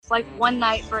like one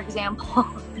night, for example,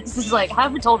 this is like, I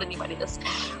haven't told anybody this.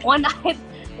 One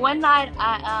night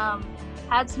I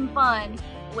had some fun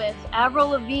with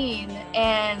Avril Lavigne,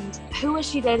 and who was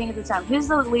she dating at the time? Who's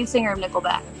the lead singer of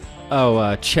Nickelback?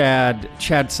 Oh,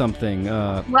 Chad something.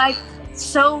 Like,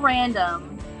 so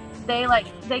random.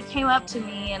 They came up to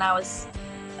me, and I was,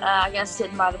 I guess,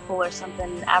 sitting by the pool or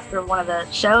something after one of the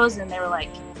shows, and they were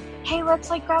like, hey, let's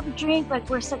like grab a drink. Like,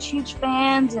 we're such huge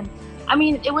fans. And I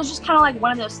mean, it was just kind of like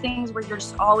one of those things where you're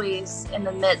just always in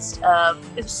the midst of,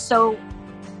 it's so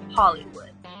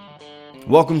Hollywood.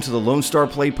 Welcome to the Lone Star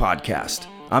Play Podcast.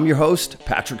 I'm your host,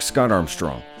 Patrick Scott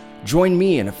Armstrong. Join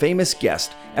me and a famous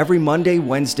guest every Monday,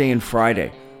 Wednesday, and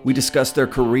Friday. We discuss their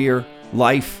career,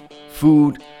 life,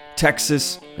 food,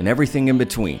 Texas, and everything in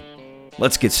between.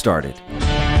 Let's get started.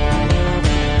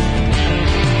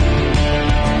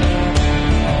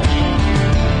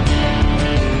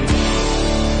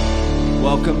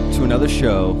 Welcome to another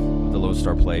show of the Lone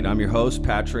Star Plate. I'm your host,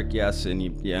 Patrick. Yes, and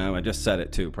I just said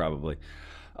it too, probably.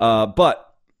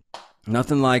 But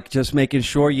nothing like just making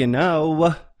sure you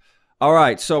know. All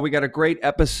right, so we got a great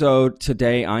episode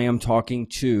today. I am talking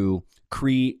to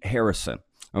Kree Harrison.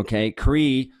 Okay,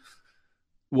 Kree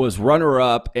was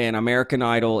runner-up in American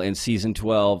Idol in season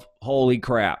 12. Holy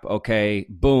crap, okay,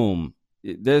 boom.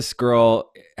 This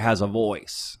girl has a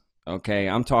voice, okay?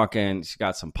 I'm talking, she's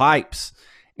got some pipes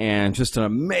and just an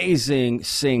amazing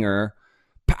singer,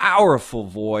 powerful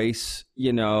voice,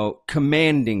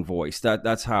 commanding voice.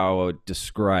 That's how I would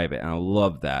describe it, and I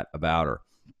love that about her.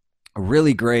 A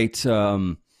really great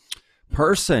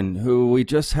person who we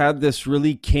just had this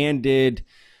really candid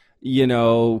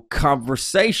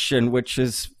conversation, which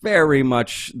is very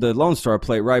much the Lone Star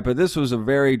Plate, right? But this was a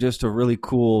really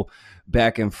cool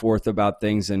back and forth about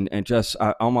things, and just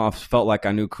I almost felt like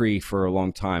I knew Kree for a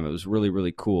long time. It was really,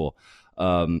 really cool.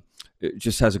 It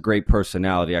just has a great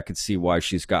personality. I could see why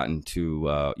she's gotten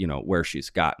to where she's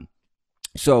gotten.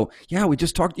 So, yeah, we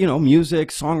just talked, music,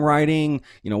 songwriting,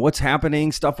 what's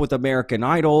happening, stuff with American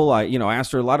Idol. I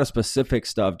asked her a lot of specific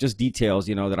stuff, just details,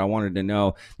 that I wanted to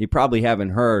know. You probably haven't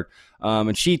heard.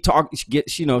 And she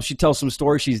tells some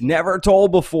stories she's never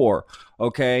told before.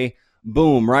 Okay,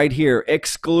 boom, right here,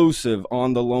 exclusive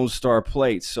on the Lone Star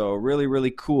Plate. So really,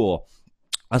 really cool.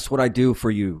 That's what I do for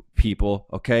you people,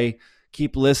 okay?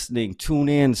 Keep listening, tune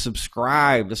in,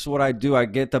 subscribe. This is what I do. I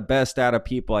get the best out of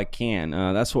people I can.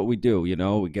 That's what we do,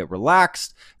 we get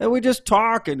relaxed and we just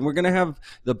talk, and we're going to have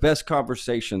the best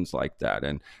conversations like that.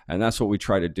 And that's what we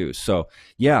try to do. So,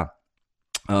 yeah,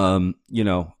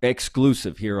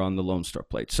 exclusive here on the Lone Star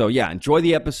Plate. So, yeah, enjoy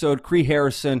the episode. Kree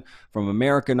Harrison from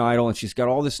American Idol, and she's got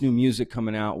all this new music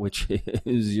coming out, which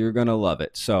is, you're going to love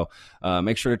it. So,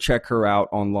 make sure to check her out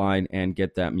online and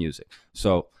get that music.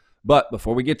 But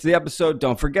before we get to the episode,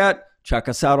 don't forget, check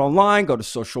us out online. Go to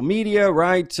social media,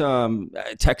 right?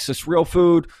 Texas Real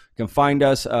Food. You can find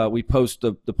us. We post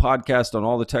the podcast on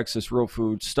all the Texas Real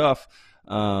Food stuff,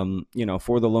 for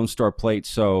the Lone Star Plate.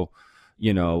 So,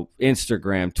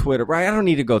 Instagram, Twitter, right? I don't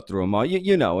need to go through them all.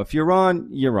 If you're on,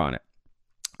 you're on it.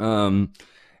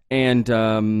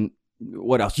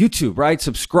 What else? YouTube, right?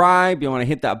 Subscribe. You want to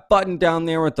hit that button down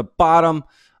there at the bottom.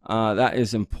 That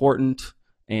is important.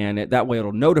 And that way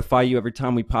it'll notify you every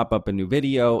time we pop up a new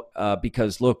video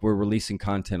because, look, we're releasing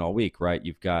content all week, right?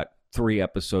 You've got 3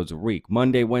 episodes a week.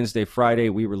 Monday, Wednesday, Friday,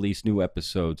 we release new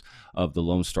episodes of the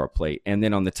Lone Star Plate. And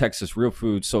then on the Texas Real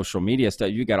Food social media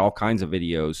stuff, you got all kinds of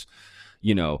videos,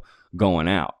 going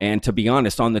out. And to be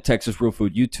honest, on the Texas Real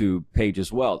Food YouTube page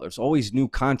as well, there's always new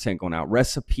content going out,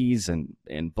 recipes and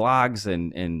blogs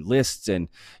and lists and,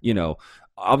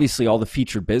 obviously all the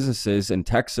featured businesses in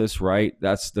Texas, right?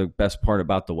 That's the best part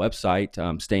about the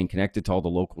website, staying connected to all the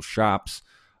local shops.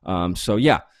 So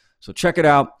check it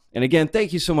out. And again,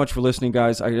 thank you so much for listening,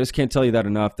 guys. I just can't tell you that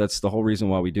enough. That's the whole reason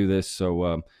why we do this.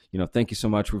 So, thank you so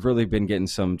much. We've really been getting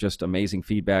some just amazing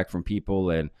feedback from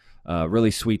people and really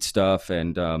sweet stuff.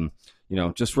 And,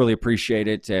 just really appreciate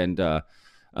it. And,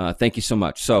 thank you so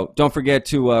much. So don't forget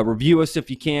to review us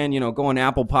if you can. Go on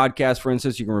Apple Podcasts, for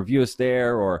instance. You can review us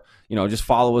there, or just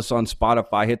follow us on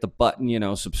Spotify. Hit the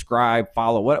button, subscribe,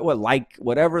 follow,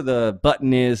 whatever the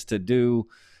button is to do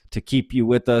to keep you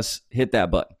with us. Hit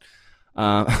that button.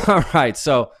 All right.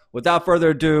 So without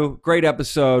further ado, great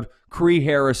episode. Kree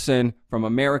Harrison from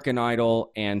American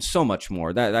Idol and so much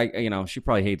more. That she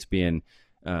probably hates being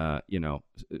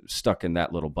stuck in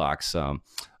that little box.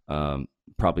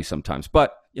 Probably sometimes,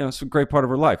 but it's a great part of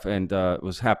her life, and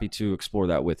was happy to explore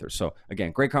that with her. So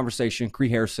again, great conversation. Kree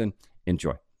Harrison,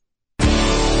 enjoy.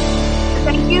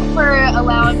 Thank you for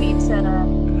allowing me to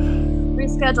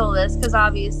reschedule this, because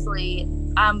obviously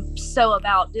I'm so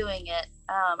about doing it.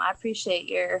 I appreciate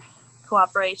your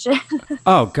cooperation.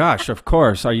 Oh gosh, of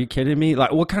course. Are you kidding me?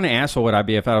 Like, what kind of asshole would I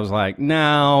be if I was like,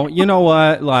 no, you know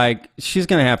what? Like, she's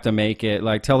gonna have to make it.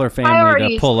 Like, tell her family to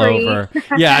Priorities, pull Kree. over.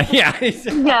 Yeah, yeah,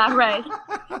 Yeah, right.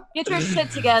 Get your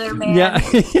shit together, man. yeah.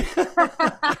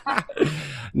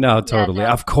 No, Yeah, totally. no.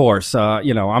 Of course.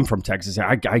 I'm from Texas.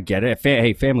 I get it.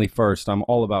 Hey, family first. I'm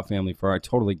all about family first. I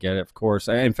totally get it. Of course.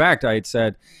 In fact, I had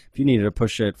said if you needed to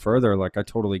push it further, like I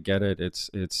totally get it.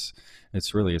 It's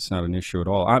not an issue at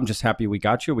all. I'm just happy we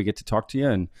got you. We get to talk to you,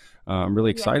 and I'm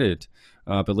really excited.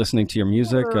 Been listening to your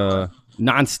music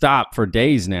nonstop for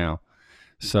days now,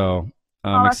 so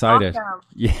I'm excited. Awesome.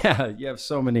 Yeah, you have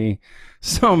so many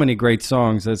great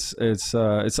songs.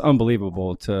 It's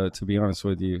unbelievable to be honest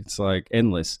with you. It's like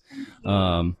endless.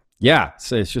 Yeah,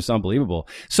 it's just unbelievable.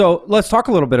 So let's talk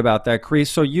a little bit about that, Kree.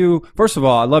 So first of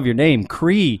all, I love your name,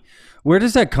 Kree. Where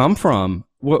does that come from?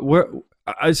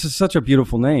 It's just such a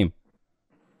beautiful name.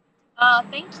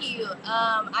 Thank you.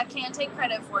 I can't take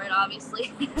credit for it,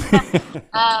 obviously.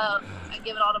 I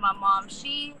give it all to my mom.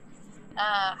 She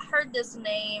heard this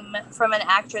name from an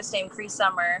actress named Kree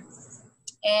Summer,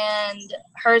 and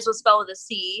hers was spelled with a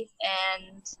C,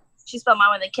 and she spelled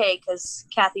mine with a K because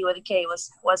Kathy with a K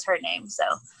was her name. So,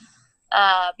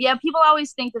 yeah, people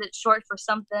always think that it's short for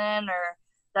something, or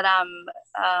that I'm,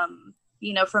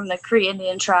 from the Cree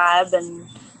Indian tribe, and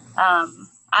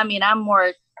I'm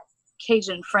more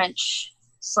Cajun French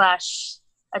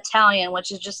 / Italian,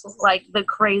 which is just like the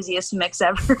craziest mix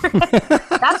ever.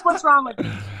 That's what's wrong with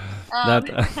me. Well,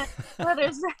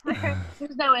 there's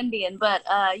no Indian, but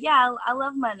yeah, I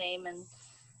love my name, and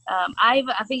I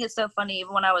think it's so funny.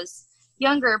 Even when I was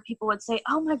younger, people would say,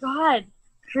 "Oh my God,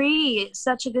 Kree,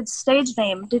 such a good stage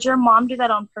name. Did your mom do that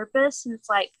on purpose?" And it's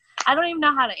like, I don't even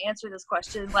know how to answer this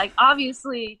question. Like,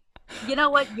 obviously, you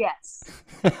know what? Yes,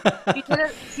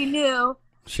 she knew.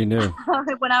 She knew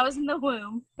when I was in the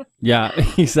womb. Yeah,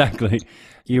 exactly.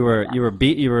 You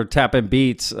were tapping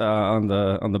beats on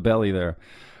the belly there.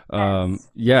 Yes.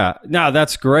 Yeah, no,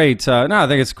 that's great. No, I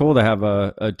think it's cool to have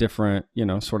a different,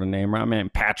 sort of name. I mean,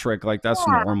 Patrick, like that's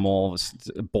normal.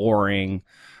 It's boring.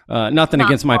 Nothing Not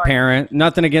against my boring. parent.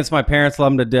 Nothing against my parents.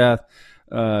 Love them to death.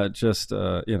 Just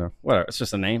whatever. It's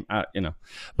just a name.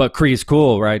 But Kree's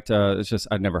cool, right? It's just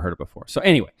I'd never heard it before. So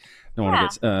anyway, don't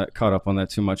want to get caught up on that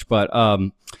too much. But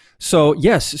so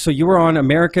yes, so you were on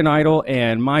American Idol,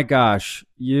 and my gosh,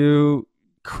 you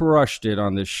crushed it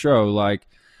on this show. Like,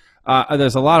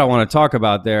 there's a lot I want to talk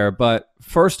about there. But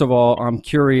first of all, I'm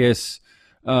curious,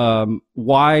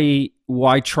 why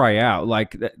try out?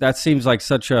 Like that seems like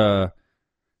such a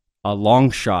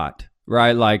long shot.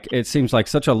 Right, like it seems like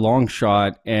such a long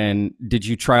shot. And did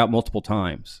you try out multiple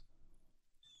times?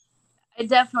 It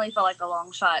definitely felt like a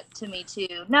long shot to me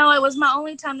too. No, it was my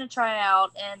only time to try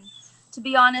out, and to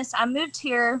be honest, I moved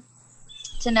here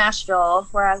to Nashville,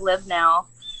 where I live now,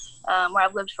 where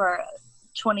I've lived for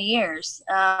 20 years,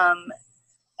 at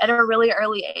a really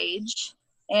early age,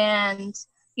 and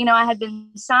I had been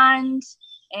signed,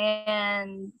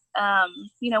 and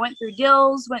went through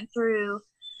deals, went through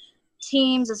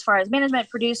teams as far as management,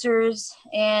 producers,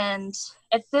 and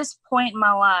at this point in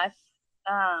my life,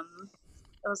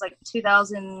 it was like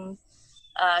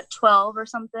 2012 or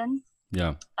something.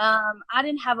 Yeah. I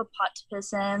didn't have a pot to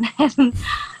piss in, and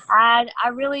I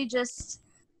really just,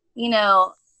 in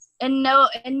no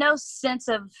sense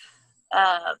of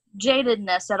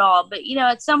jadedness at all, but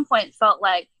at some point felt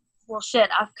like, well, shit,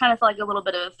 I kind of felt like a little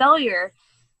bit of a failure,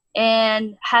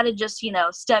 and had to just,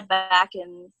 step back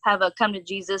and have a come to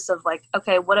Jesus of like,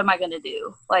 okay, what am I going to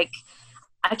do? Like,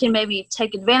 I can maybe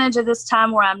take advantage of this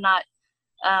time where I'm not,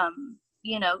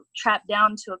 trapped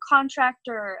down to a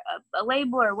contractor, a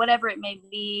label, or whatever it may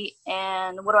be.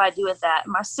 And what do I do with that?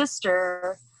 My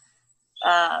sister,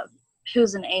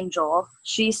 who's an angel,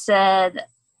 she said,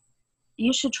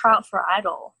 you should try out for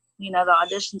Idol. The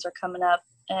auditions are coming up.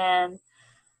 And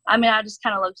I just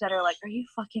kind of looked at her like, are you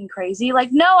fucking crazy?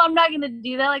 Like, no, I'm not going to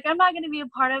do that. Like, I'm not going to be a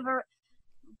part of a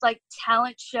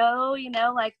talent show,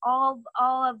 like all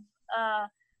of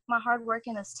my hard work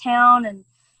in this town.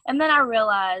 And then I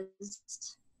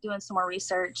realized, doing some more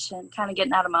research and kind of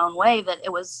getting out of my own way, that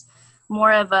it was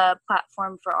more of a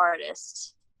platform for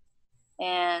artists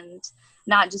and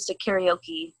not just a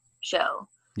karaoke show.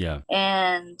 Yeah.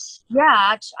 And yeah,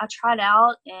 I tried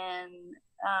out, and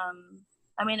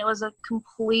it was a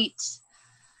complete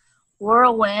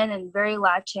whirlwind and very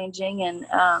life-changing. And,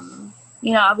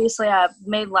 obviously I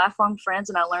made lifelong friends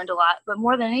and I learned a lot, but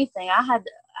more than anything, I had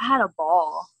a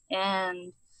ball,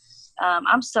 and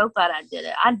I'm so glad I did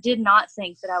it. I did not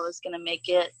think that I was going to make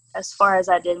it as far as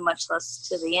I did, much less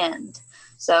to the end.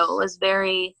 So it was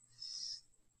very,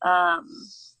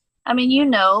 I mean,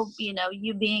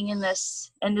 you being in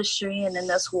this industry and in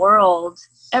this world,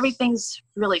 everything's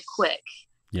really quick.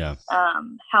 Yeah.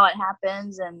 How it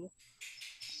happens. And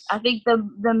I think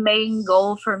the main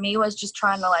goal for me was just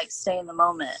trying to like stay in the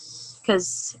moment,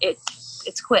 because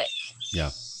it's quick. Yeah.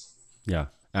 Yeah,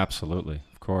 absolutely.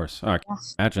 Of course. I can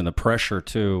imagine the pressure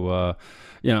to,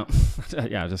 yeah,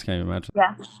 I just can't even imagine.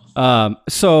 Yeah.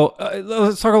 So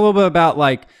let's talk a little bit about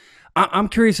like, I'm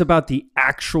curious about the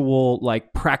actual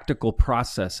like practical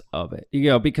process of it,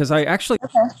 because I actually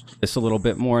this a little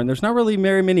bit more, and there's not really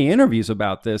very many interviews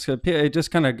about this. It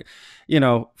just kind of,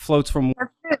 floats from one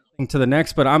thing to the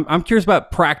next. But I'm curious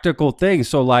about practical things.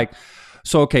 So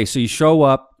okay, so you show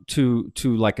up to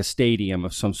like a stadium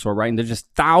of some sort, right? And there's just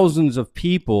thousands of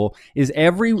people. Is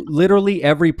literally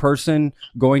every person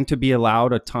going to be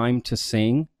allowed a time to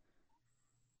sing?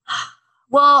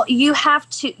 Well, you have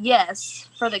to, yes,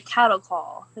 for the cattle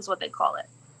call is what they call it.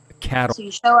 Cattle. So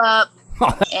you show up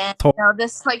and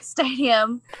this like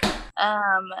stadium,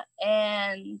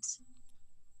 and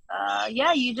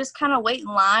you just kind of wait in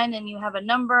line, and you have a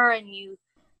number, and you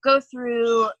go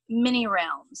through many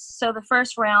rounds. So the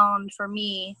first round for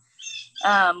me,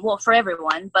 for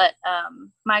everyone, but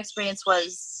my experience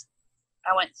was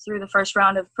I went through the first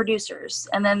round of producers,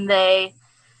 and then they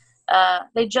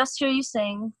just hear you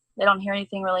sing. They don't hear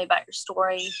anything really about your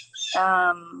story,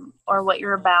 or what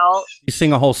you're about. You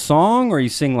sing a whole song, or you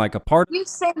sing like a part? You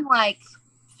sing like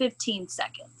 15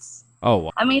 seconds. Oh,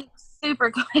 wow. I mean, super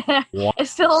quick. Wow. It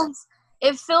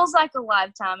feels like a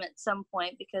lifetime at some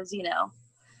point, because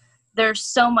there's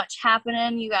so much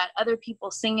happening. You got other people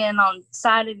singing on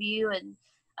side of you, and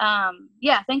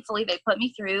thankfully they put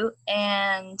me through,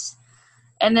 and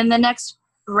then the next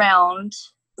round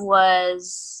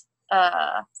was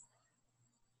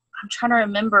I'm trying to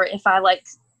remember if I like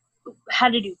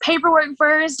had to do paperwork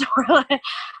first, or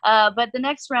but the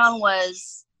next round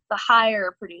was the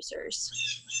higher producers,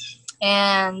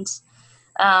 and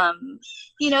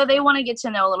they want to get to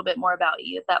know a little bit more about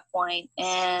you at that point.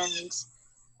 And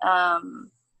I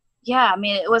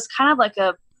mean, it was kind of like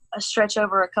a stretch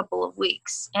over a couple of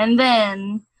weeks, and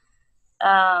then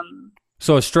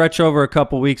so a stretch over a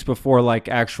couple of weeks before the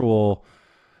actual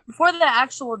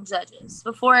judges,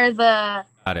 before the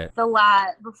Got it.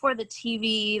 before the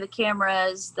TV, the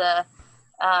cameras, the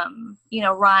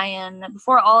Ryan,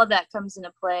 before all of that comes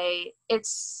into play.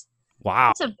 It's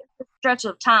a stretch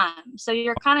of time. So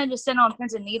you're kind of just sitting on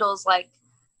pins and needles, like,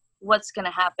 what's going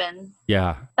to happen?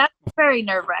 Yeah. That's very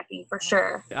nerve-wracking for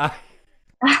sure.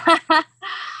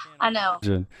 I know.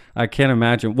 I can't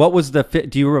imagine. What was do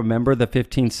you remember the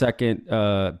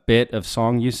 15-second bit of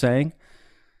song you sang?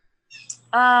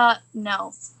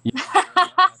 No.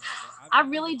 I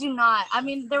really do not. I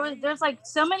mean, there's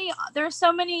so many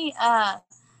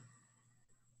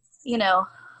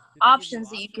options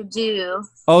that you could do.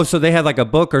 Oh, so they had like a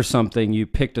book or something you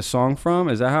picked a song from?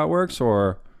 Is that how it works?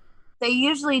 Or they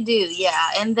usually do,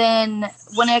 yeah. And then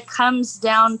when it comes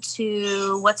down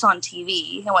to what's on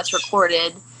TV and what's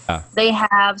recorded, they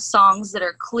have songs that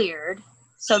are cleared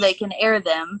so they can air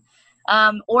them.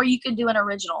 Or you could do an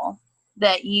original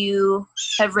that you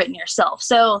have written yourself.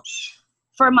 So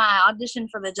for my audition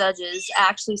for the judges, I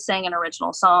actually sang an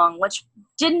original song, which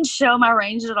didn't show my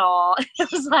range at all.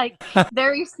 It was like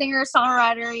very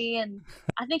singer-songwriter-y, and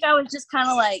I think I was just kind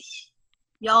of like,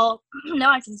 y'all know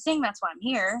I can sing, that's why I'm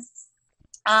here.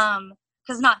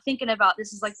 Because not thinking about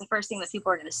this is like the first thing that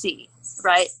people are going to see,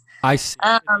 right? I see.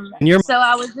 So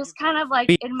I was just kind of like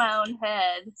in my own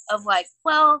head of like,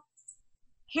 well,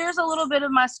 here's a little bit of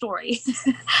my story.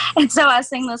 And so I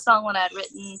sang the song when I'd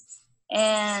written,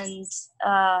 and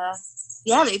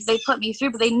they put me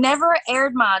through, but they never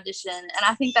aired my audition. And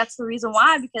I think that's the reason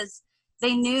why, because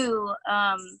they knew,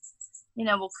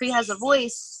 Kree has a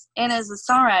voice and is a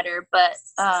songwriter, but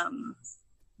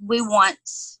we want,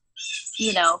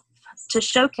 to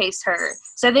showcase her.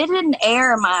 So they didn't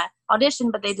air my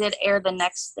audition, but they did air the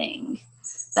next thing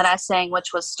that I sang,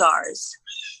 which was Stars.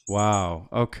 Wow.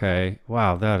 Okay.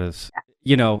 Wow. That is,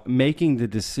 making the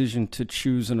decision to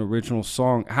choose an original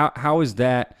song. How is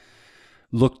that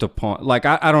looked upon? Like,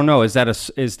 I don't know. Is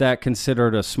that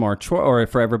considered a smart choice, or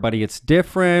for everybody it's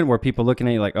different, where people looking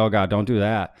at you like, oh God, don't do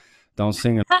that. Don't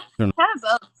sing it. Kind of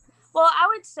both. Well, I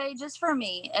would say just for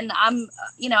me, and I'm,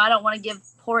 I don't want to give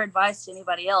poor advice to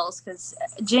anybody else, because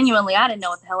genuinely I didn't know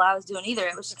what the hell I was doing either.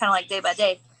 It was just kind of like day by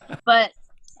day. But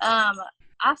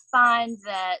I find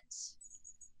that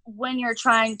when you're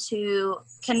trying to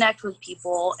connect with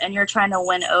people and you're trying to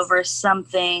win over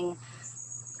something,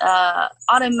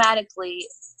 automatically,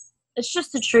 it's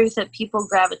just the truth that people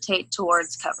gravitate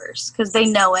towards covers because they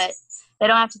know it They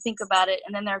don't have to think about it,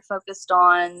 and then they're focused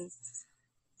on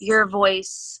your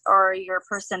voice or your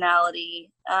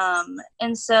personality.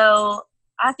 And so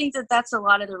I think that that's a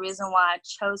lot of the reason why I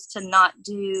chose to not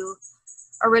do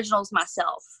originals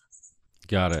myself.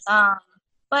 Got it.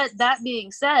 But that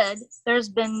being said, there's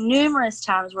been numerous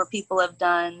times where people have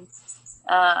done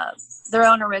their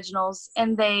own originals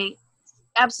and they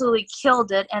absolutely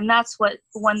killed it, and that's what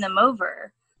won them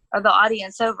over, or the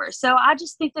audience over. So I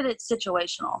just think that it's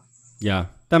situational. Yeah,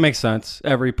 that makes sense.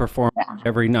 Every performance,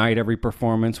 every night, every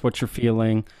performance, what you're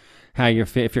feeling, how you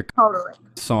feel, if you're Totally.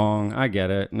 song. I get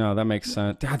it. No, that makes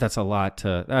sense. God,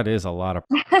 that is a lot of.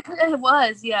 It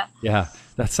was, yeah. Yeah,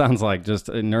 that sounds like just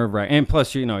a nerve-wracking. And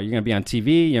plus, you're going to be on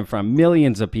TV in front of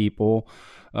millions of people.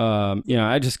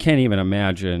 I just can't even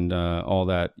imagine all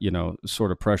that,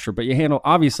 sort of pressure. But you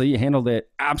handled it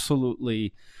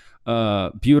absolutely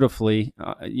beautifully.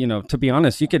 To be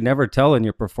honest, you could never tell in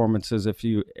your performances if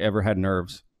you ever had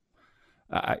nerves.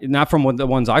 Not from the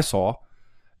ones I saw.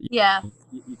 Yeah.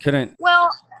 You couldn't. Well,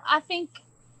 I think,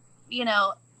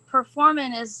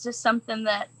 performing is just something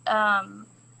that, that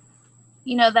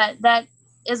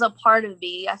is a part of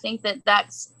me. I think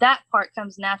that part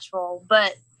comes natural,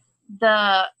 but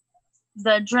the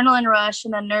adrenaline rush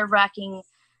and the nerve-wracking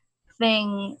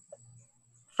thing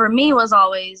for me was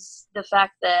always the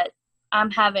fact that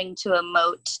I'm having to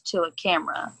emote to a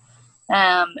camera,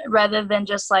 rather than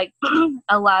just like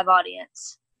a live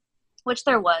audience, which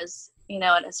there was,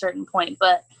 at a certain point.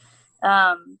 But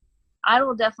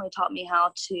Idol definitely taught me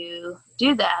how to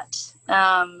do that.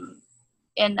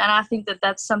 And I think that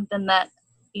that's something that,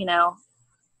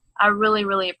 I really,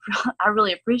 really, I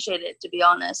really appreciate it, to be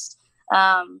honest.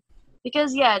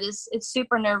 Because it's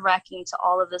super nerve wracking to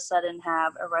all of a sudden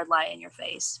have a red light in your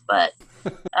face. But,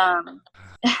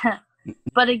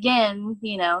 but again,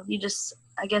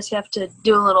 I guess you have to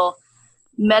do a little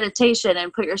meditation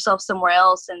and put yourself somewhere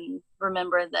else and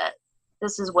remember that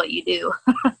this is what you do.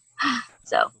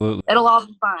 So Absolutely. It'll all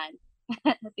be fine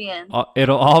at the end.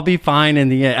 It'll all be fine in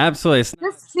the end. Absolutely.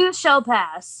 This too shall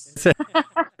pass.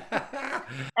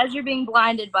 As you're being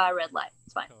blinded by a red light.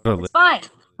 It's fine. Totally. It's fine.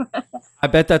 I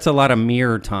bet that's a lot of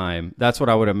mirror time. That's what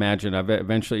I would imagine. I bet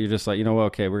eventually you're just like,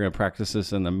 okay, we're going to practice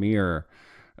this in the mirror.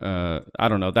 I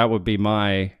don't know. That would be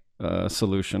my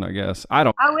solution, I guess. I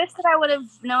wish that I would have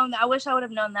known. I wish I would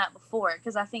have known that before,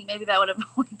 because I think maybe that would have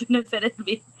benefited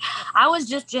me. I was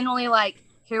just generally like,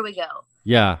 here we go.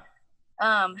 Yeah.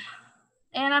 And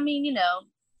I mean,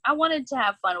 I wanted to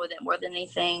have fun with it more than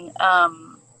anything.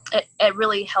 It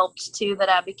really helped too that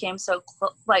I became so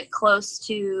close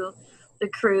to the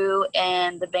crew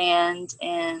and the band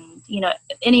and,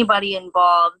 anybody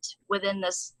involved within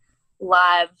this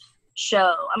live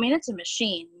show. I mean, it's a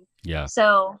machine. Yeah.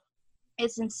 So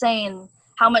it's insane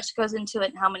how much goes into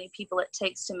it and how many people it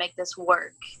takes to make this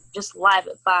work just live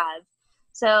at 5.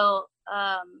 So,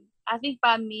 I think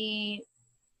by me,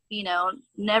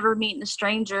 never meeting a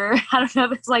stranger, I don't know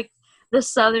if it's like the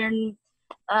Southern,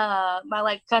 my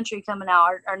like country coming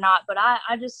out or not, but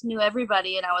I just knew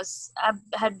everybody, and I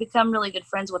had become really good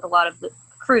friends with a lot of the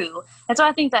crew. And so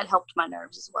I think that helped my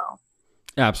nerves as well.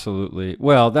 Absolutely.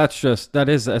 Well, that's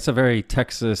a very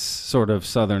Texas sort of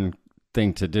Southern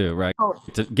thing to do, right? Oh.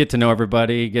 To get to know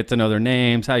everybody, get to know their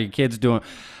names, how your kids doing.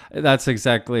 That's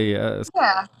exactly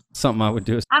something I would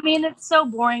do. I mean, it's so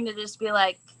boring to just be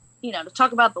like, to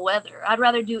talk about the weather. I'd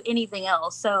rather do anything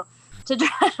else. So to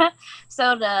get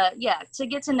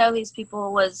to know these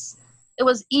people was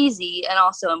easy and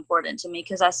also important to me,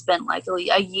 because I spent like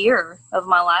a year of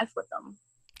my life with them.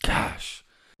 Gosh.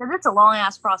 Because it's a long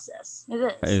ass process. It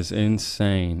is. That is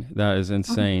insane.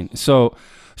 Mm-hmm.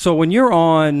 So when you're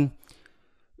on,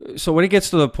 so when it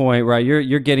gets to the point, right,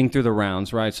 you're getting through the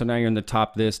rounds, right? So now you're in the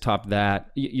top this, top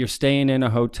that. You're staying in a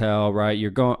hotel, right?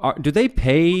 You're going. Do they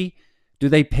pay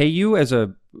you as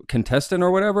a contestant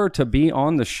or whatever to be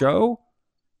on the show?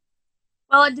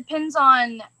 Well, it depends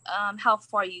on how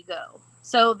far you go.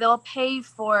 So they'll pay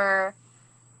for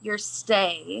your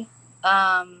stay.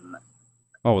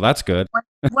 Oh, that's good.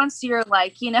 Once you're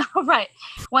like, right.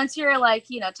 Once you're like,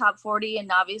 top 40,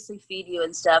 and obviously feed you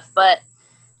and stuff. But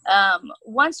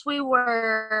once we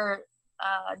were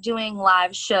doing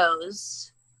live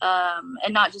shows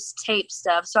and not just tape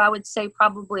stuff, so I would say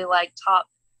probably like top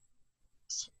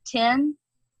 10.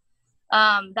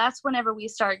 That's whenever we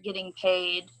start getting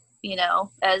paid,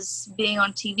 as being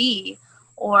on TV,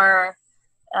 or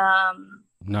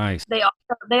nice.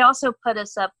 They also put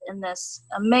us up in this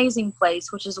amazing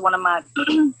place, which is one of my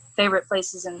favorite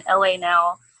places in LA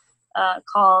now,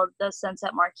 called the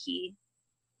Sunset Marquee.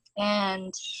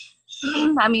 And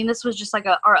I mean, this was just like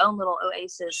our own little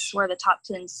oasis where the top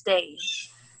 10 stayed.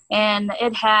 and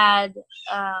it had,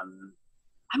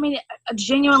 I mean,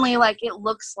 genuinely, like, it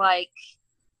looks like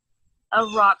a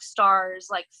rock star's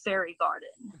like fairy garden.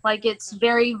 Like, it's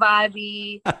very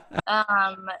vibey.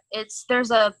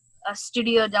 There's a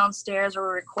studio downstairs where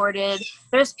we recorded.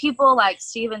 There's people like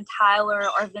Steven Tyler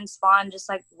or Vince Vaughn just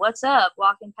like, what's up,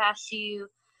 walking past you.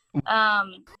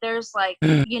 There's like,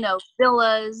 you know,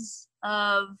 villas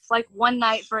of like one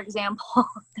night, for example.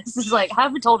 This is like, I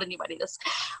haven't told anybody this.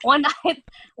 One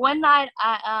night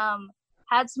I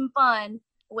had some fun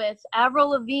with Avril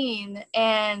Lavigne,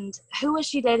 and who was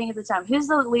she dating at the time? Who's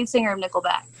the lead singer of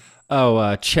Nickelback?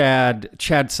 Oh,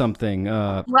 Chad something.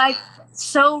 Like,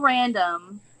 so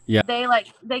random. Yeah.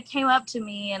 They came up to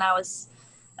me, and I was,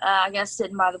 I guess,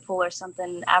 sitting by the pool or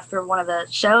something after one of the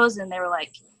shows, and they were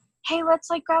like, hey, let's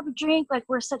like grab a drink. Like,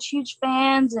 we're such huge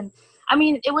fans. And I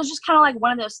mean, it was just kind of like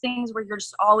one of those things where you're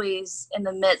just always in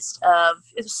the midst of,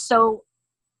 it's so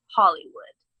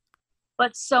Hollywood,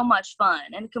 but so much fun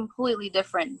and completely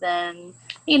different than,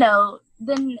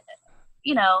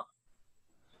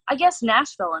 I guess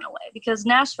Nashville in a way, because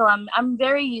Nashville, I'm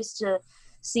very used to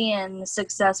seeing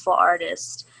successful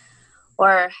artists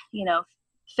or, you know,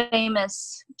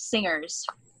 famous singers.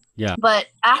 Yeah. But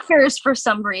actors, for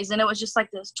some reason, it was just like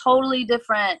this totally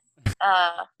different,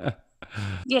 vibe.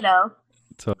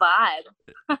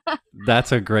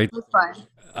 That's a great. It was fun.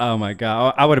 Oh my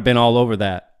God. I would have been all over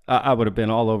that. I would have been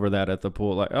all over that at the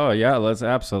pool. Like, oh yeah, let's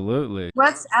absolutely.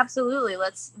 Let's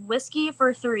whiskey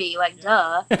for 3, like,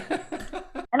 duh.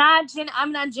 And I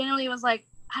genuinely was like,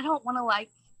 I don't want to like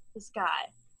this guy.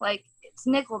 Like, it's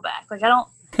Nickelback. Like, I don't.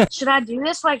 Should I do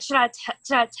this? Like, should I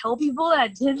tell people that I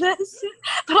did this?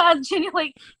 But I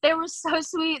genuinely, they were so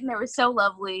sweet and they were so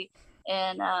lovely.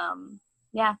 And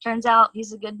yeah, turns out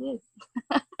he's a good dude.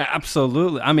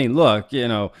 Absolutely. I mean, look, you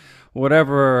know,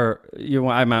 whatever you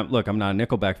want. I'm not a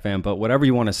Nickelback fan, but whatever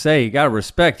you want to say, you got to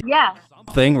respect. Yeah.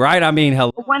 Something, right? I mean,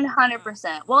 hello.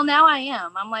 100%. Well, now I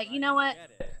am. I'm like, you know what?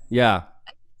 Yeah.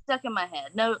 Stuck in my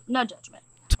head. No judgment.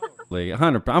 Totally,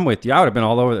 100%. I'm with you. I would have been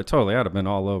all over that. Totally, I'd have been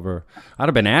all over. I'd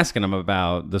have been asking them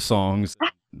about the songs.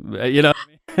 You know.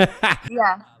 Yeah.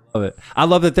 I love it. I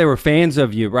love that they were fans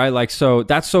of you, right? Like, so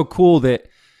that's so cool that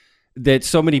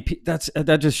so many people.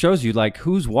 That just shows you like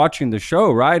who's watching the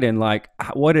show, right? And like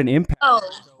what an impact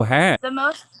it had. The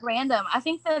most random. I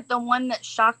think that the one that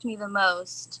shocked me the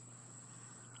most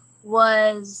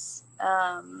was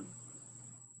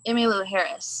Emmylou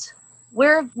Harris.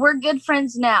 We're good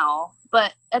friends now.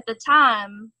 But at the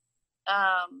time,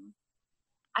 I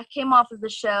came off of the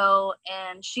show,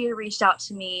 and she had reached out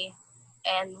to me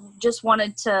and just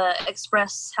wanted to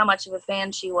express how much of a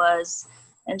fan she was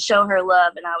and show her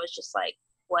love. And I was just like,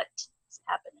 what is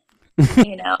happening?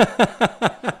 You know?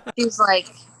 She's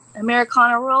like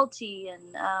Americana royalty.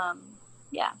 And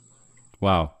yeah.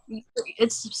 Wow.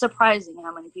 It's surprising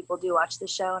how many people do watch the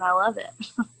show, and I love it.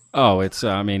 Oh, it's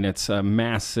a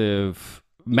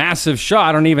massive show.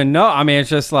 I don't even know. I mean,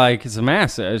 it's just like, it's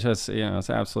massive. It's just, it's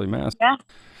absolutely massive. Yeah.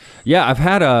 Yeah. I've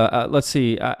had let's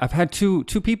see. I've had two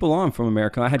people on from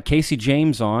America. I had Casey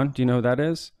James on. Do you know who that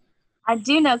is? I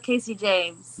do know Casey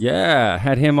James. Yeah.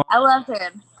 Had him on. I love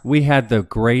him. We had the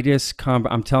greatest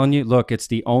I'm telling you, look, it's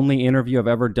the only interview I've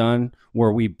ever done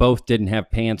where we both didn't have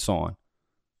pants on.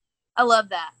 I love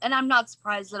that. And I'm not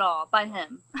surprised at all by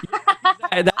him.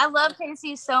 I love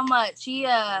Casey so much.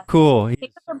 Cool. He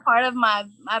was a part of my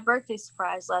birthday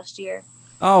surprise last year.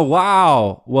 Oh,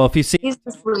 wow. Well, if you see, he's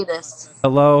the sweetest.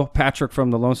 Hello, Patrick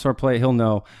from the Lone Star Plate, he'll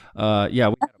know.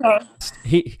 Yeah. Okay.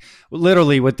 He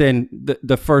literally within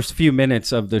the first few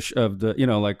minutes of the you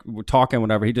know, like we're talking,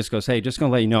 whatever, he just goes, hey, just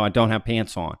gonna let you know I don't have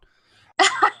pants on.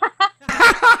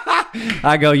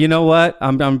 I go, you know what?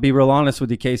 I'm gonna be real honest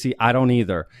with you, Casey. I don't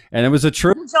either. And it was a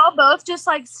true. Did y'all both just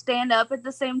like stand up at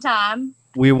the same time?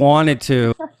 We wanted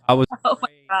to. I was. Oh my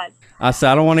God. I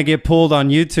said I don't want to get pulled on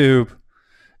YouTube.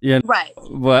 Yeah. Right.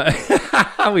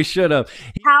 But we should have.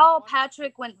 How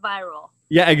Patrick went viral.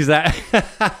 Yeah, exactly.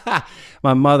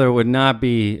 My mother would not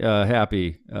be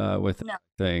happy with it, I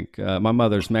think. My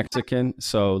mother's Mexican,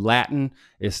 so Latin,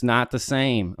 it's not the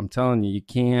same. I'm telling you, you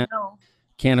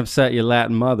can't upset your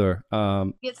Latin mother.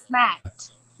 Get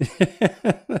smacked.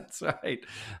 That's right.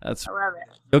 I love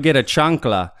it. You'll get a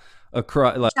chancla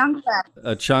across, like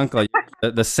a chancla,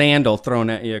 the sandal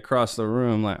thrown at you across the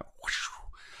room, like.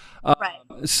 Right.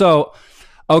 So,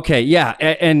 okay, yeah,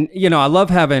 and you know, I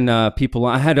love having people.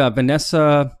 I had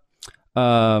Vanessa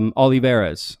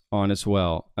Oliveras on as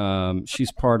well.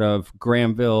 She's part of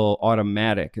Granville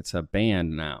Automatic. It's a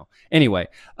band now. Anyway,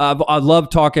 I love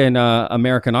talking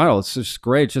American Idol. It's just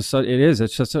great.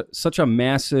 It's just such a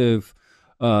massive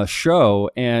show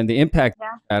and the impact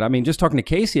Yeah. it had. I mean, just talking to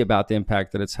Casey about the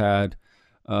impact that it's had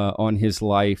on his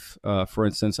life, for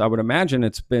instance, I would imagine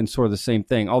it's been sort of the same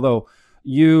thing. Although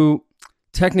you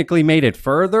technically made it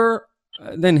further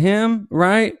than him,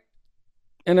 right?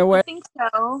 In a way. I think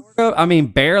so. I mean,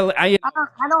 barely. I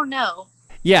don't know.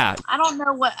 Yeah. I don't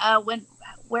know what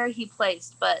where he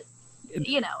placed, but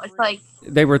you know, it's like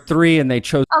They were 3 and they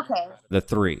chose okay. the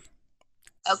 3.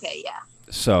 Okay, yeah.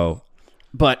 So,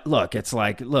 but look, it's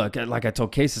like I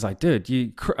told Casey, it's like, dude,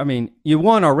 you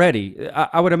won already.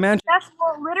 I would imagine. That's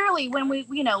literally when we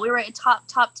were at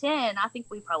top 10. I think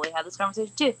we probably had this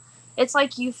conversation too. It's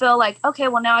like you feel like, okay,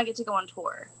 well now I get to go on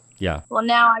tour. Yeah. Well,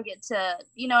 now I get to,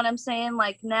 you know what I'm saying?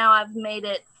 Like now I've made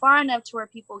it far enough to where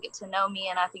people get to know me.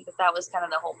 And I think that was kind of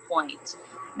the whole point,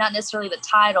 not necessarily the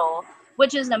title,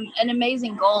 which is an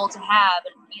amazing goal to have.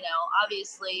 And, you know,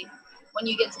 obviously when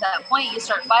you get to that point, you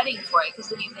start fighting for it. Cause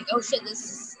then you think, oh shit,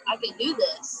 I can do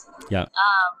this. Yeah.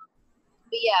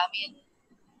 But yeah, I mean,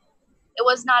 it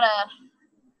was not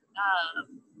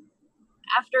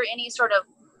after any sort of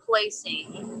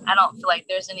placing, I don't feel like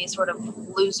there's any sort of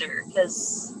loser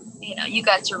because, you know, you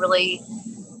got to really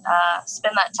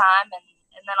spend that time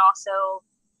and then also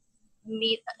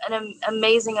meet an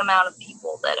amazing amount of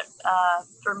people that,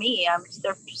 for me,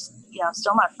 they're just, you know,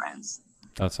 still my friends.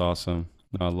 That's awesome.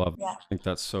 No, I love it. Yeah. I think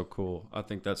that's so cool. I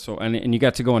think that's so, and you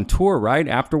got to go on tour, right?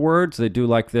 Afterwards, they do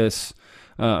like this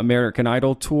American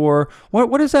Idol tour.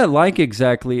 What is that like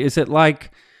exactly? Is it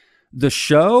like the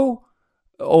show,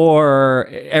 or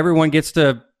everyone gets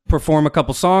to perform a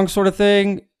couple songs, sort of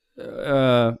thing?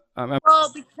 Well,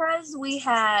 because we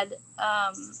had,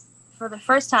 for the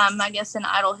first time, I guess in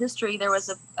Idol history, there was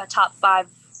a top 5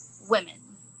 women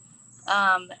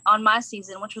on my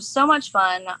season, which was so much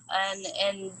fun,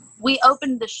 and we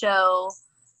opened the show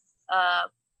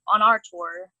on our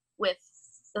tour with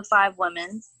the 5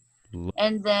 women,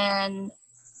 and then,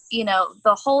 you know,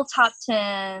 the whole top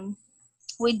 10,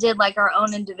 we did like our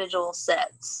own individual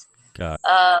sets. God.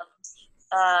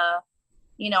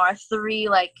 You know, our 3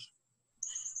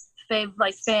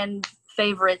 fan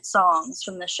favorite songs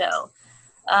from the show,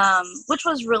 which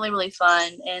was really, really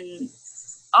fun, and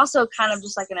also kind of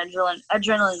just like an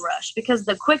adrenaline rush because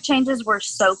the quick changes were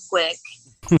so quick.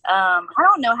 I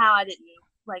don't know how I didn't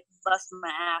like bust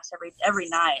my ass every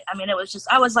night. I mean, it was just,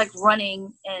 I was like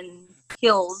running in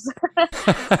hills,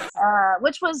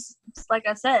 which was, like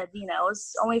I said, you know, it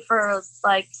was only for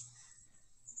like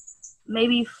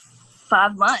maybe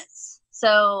 5 months.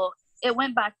 So it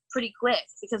went by pretty quick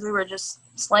because we were just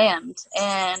slammed,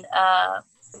 and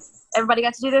everybody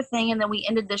got to do their thing. And then we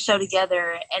ended the show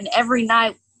together, and every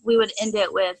night we would end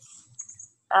it with,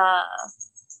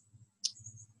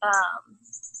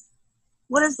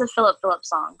 what is the Philip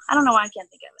song? I don't know why I can't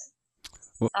think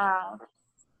of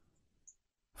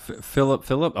it.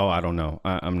 Philip? Oh, I don't know.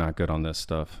 I'm not good on this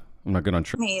stuff. I'm not good on.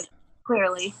 I mean,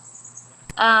 clearly.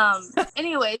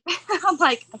 Anyway, I'm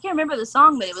like, I can't remember the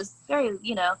song, but it was very,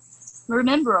 you know,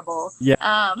 rememberable.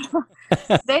 Yeah.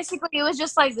 Basically, it was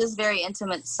just like this very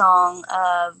intimate song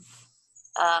of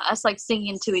us like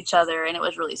singing to each other, and it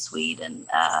was really sweet. And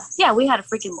yeah, we had a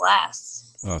freaking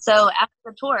blast. Oh. So after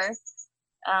the tour,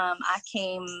 I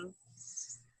came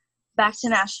back to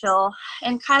Nashville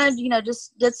and kind of, you know,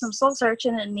 just did some soul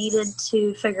searching and needed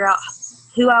to figure out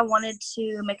who I wanted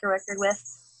to make a record with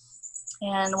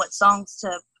and what songs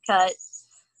to cut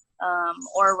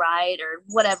or write or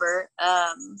whatever,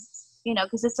 you know,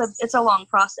 because it's a long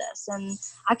process. And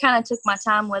I kind of took my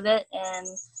time with it. And,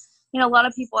 you know, a lot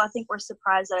of people I think were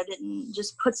surprised that I didn't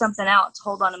just put something out to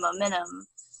hold on to momentum.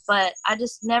 But I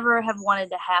just never have wanted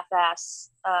to half-ass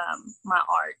my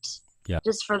art. Yeah.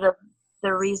 Just for the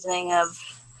reasoning of,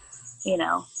 you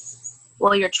know,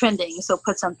 well, you're trending, so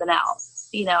put something out.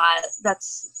 You know,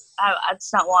 that's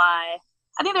not why.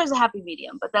 I think there's a happy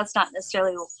medium, but that's not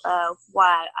necessarily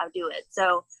why I do it.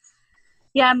 So,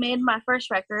 yeah, I made my first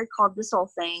record called This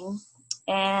Old Thing.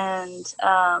 And,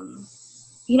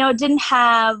 you know, it didn't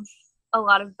have a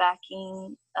lot of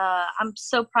backing. I'm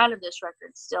so proud of this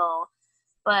record still.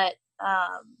 But,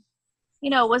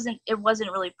 you know, it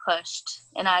wasn't really pushed,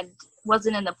 and I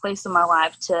wasn't in the place in my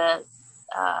life to,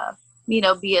 you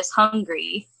know, be as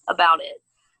hungry about it,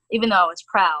 even though I was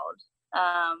proud.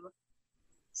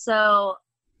 So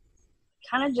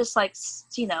kind of just like,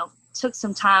 you know, took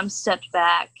some time, stepped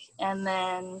back, and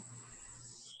then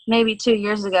maybe 2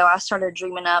 years ago, I started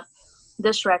dreaming up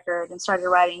this record and started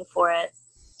writing for it.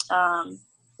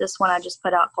 This one I just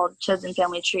put out called Chosen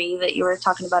Family Tree that you were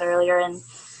talking about earlier. And,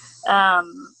 I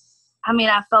mean,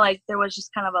 I felt like there was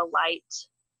just kind of a light,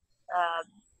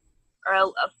 or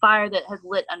a fire that had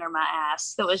lit under my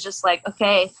ass. That was just like,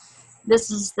 okay,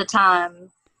 this is the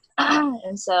time.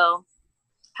 And so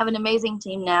have an amazing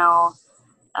team now.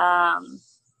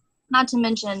 Not to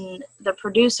mention the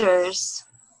producers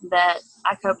that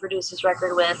I co-produced this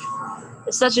record with.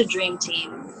 It's such a dream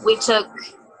team. We took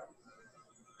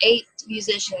 8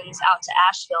 musicians out to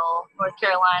Asheville, North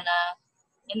Carolina,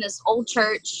 in this old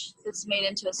church that's made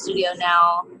into a studio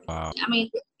now. Wow. I mean,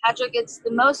 Patrick, it's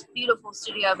the most beautiful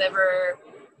studio I've ever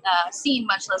seen,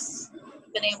 much less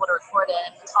been able to record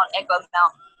in. It's called Echo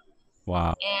Mountain.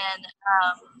 Wow. And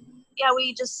yeah,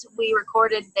 we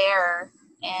recorded there,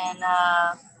 and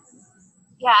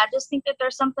yeah, I just think that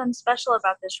there's something special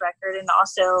about this record, and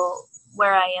also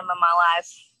where I am in my life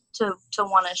to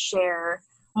want to share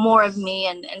more of me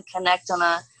and connect on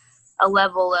a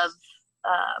level of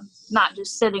not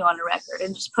just sitting on a record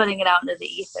and just putting it out into the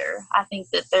ether. I think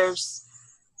that there's,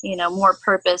 more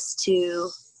purpose to,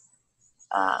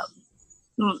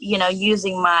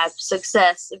 using my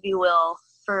success, if you will,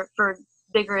 for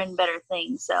bigger and better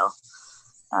things. So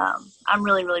I'm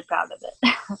really, really proud of it.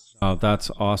 Oh, that's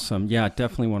awesome. Yeah, I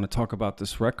definitely want to talk about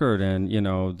this record and,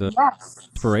 the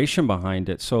inspiration behind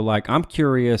it. So like, I'm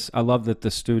curious. I love that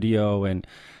the studio, and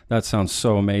that sounds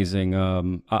so amazing.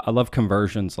 I love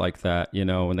conversions like that,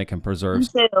 when they can preserve.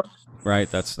 Me too. Right.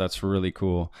 That's really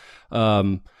cool.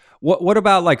 What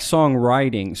about like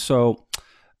songwriting? So,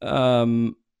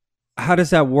 how does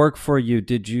that work for you?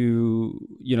 Did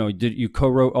you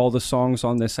co-wrote all the songs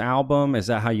on this album? Is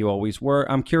that how you always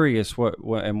were? I'm curious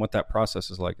what that process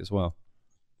is like as well.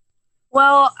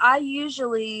 Well, I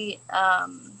usually,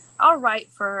 I'll write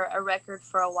for a record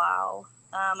for a while,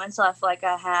 until I feel like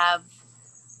I have,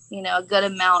 a good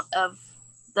amount of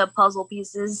the puzzle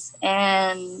pieces.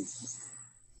 And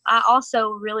I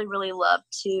also really, really love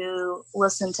to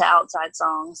listen to outside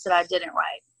songs that I didn't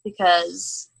write,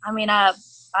 because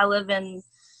I live in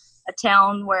a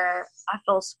town where I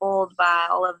feel spoiled by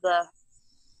all of the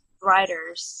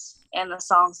writers and the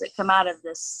songs that come out of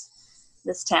this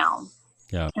town.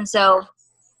 Yeah. And so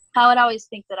I would always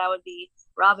think that I would be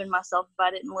robbing myself if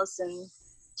I didn't listen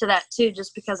to that too.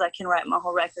 Just because I can write my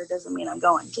whole record doesn't mean I'm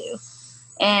going to.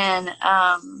 And,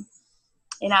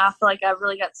 I feel like I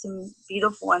really got some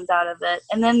beautiful ones out of it.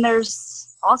 And then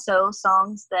there's also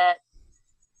songs that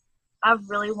I've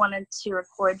really wanted to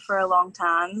record for a long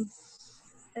time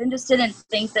and just didn't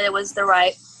think that it was the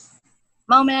right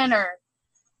moment, or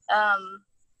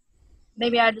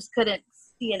maybe I just couldn't,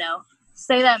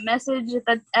 say that message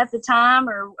at the time,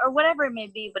 or whatever it may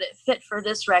be, but it fit for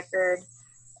this record.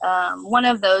 One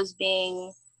of those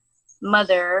being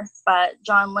Mother by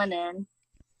John Lennon,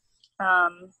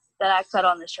 that I cut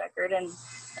on this record. And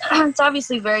it's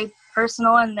obviously very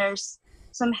personal, and there's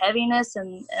some heaviness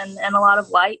and a lot of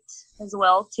light as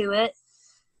well to it.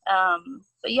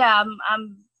 But yeah,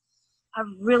 I've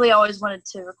really always wanted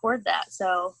to record that.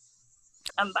 So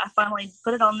I finally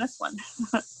put it on this one.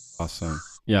 Awesome.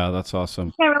 Yeah, that's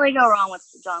awesome. Can't really go wrong with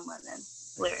the John Lennon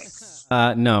lyrics.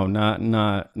 No,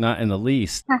 not in the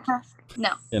least.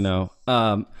 No.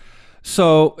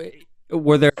 So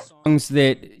were there songs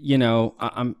that,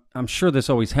 I'm sure this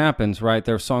always happens, right?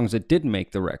 There are songs that didn't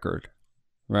make the record,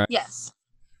 right? Yes.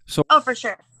 So, for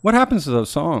sure. What happens to those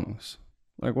songs?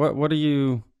 Like, what do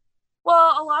you?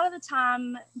 Well, a lot of the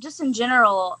time, just in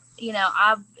general,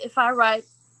 if I write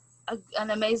an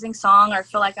amazing song or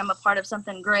feel like I'm a part of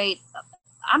something great,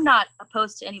 I'm not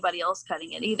opposed to anybody else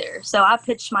cutting it either. So I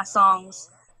pitch my songs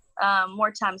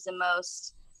more times than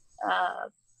most,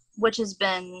 which has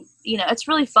been, it's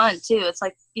really fun too. It's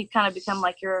like you kind of become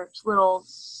like your little,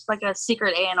 like a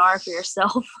secret A&R for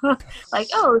yourself. Like,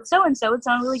 oh, so-and-so would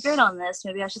sound really great on this.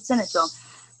 Maybe I should send it to them.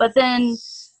 But then,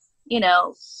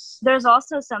 there's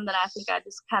also some that I think I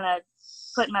just kind of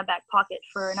put in my back pocket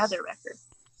for another record.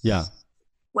 Yeah.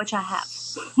 Which I have.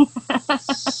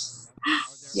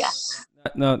 Yeah.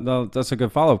 No, that's a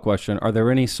good follow-up question. Are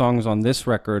there any songs on this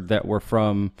record that were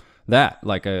from that,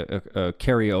 like a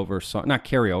carryover song? Not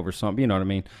carryover song, but you know what I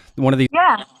mean? One of these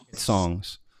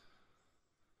songs.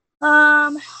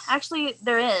 Actually,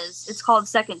 there is. It's called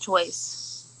Second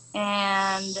Choice.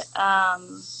 And,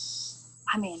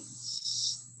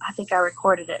 I think I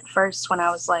recorded it first when I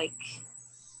was like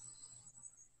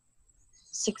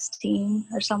 16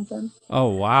 or something. Oh,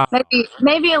 wow.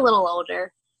 Maybe a little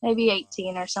older, maybe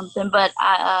 18 or something, but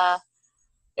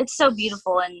it's so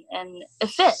beautiful and it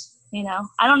fit,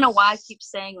 I don't know why I keep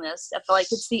saying this. I feel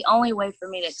like it's the only way for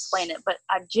me to explain it, but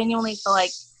I genuinely feel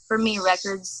like for me,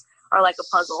 records are like a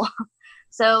puzzle.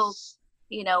 So,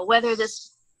 whether this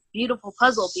beautiful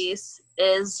puzzle piece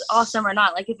is awesome or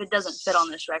not, like if it doesn't fit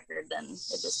on this record, then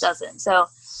it just doesn't. So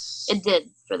it did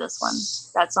for this one.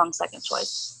 That's on Second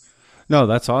Choice. No,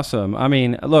 that's awesome. I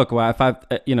mean, look, well, if I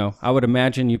would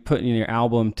imagine you putting your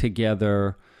album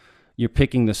together, you're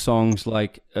picking the songs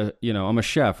like, I'm a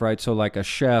chef, right? So like a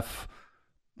chef,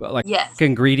 like Yes,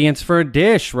 ingredients for a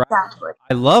dish, right? exactly.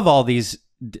 I love all these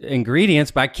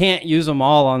ingredients, but I can't use them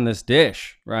all on this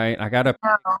dish, right? I got to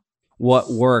No,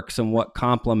 what works and what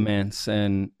complements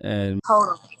and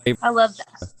totally. I love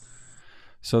that.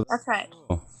 so That's right.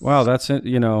 wow, that's it.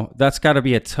 That's got to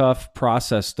be a tough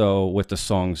process though with the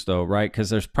songs though, right? Because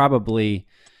there's probably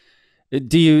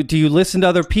do you listen to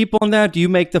other people on that? Do you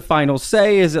make the final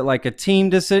say? Is it like a team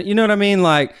decision? You know what I mean?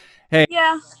 Like, hey,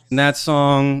 Yeah, in that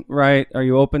song, right? Are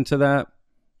you open to that?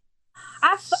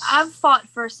 I've fought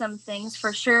for some things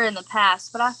for sure in the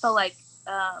past, but I feel like,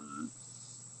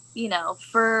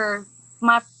 for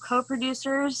my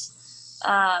co-producers,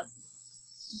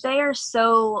 they are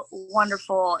so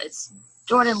wonderful. It's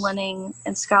Jordan Lenning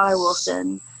and Skylar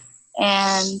Wilson,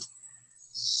 and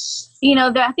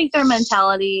I think their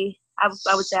mentality. I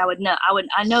would say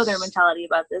I know their mentality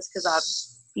about this because I've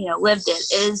lived it.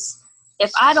 Is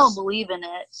if I don't believe in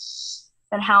it,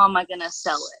 then how am I going to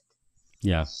sell it?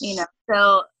 Yeah.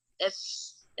 So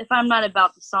if I'm not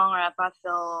about the song, or if I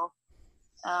feel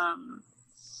a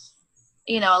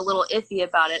little iffy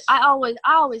about it, I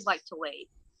always like to wait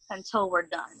until we're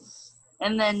done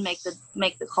and then make the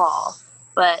call.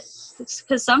 But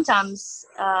because sometimes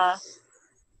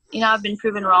I've been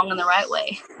proven wrong in the right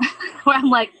way where I'm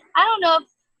like, I don't know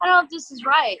if this is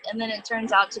right, and then it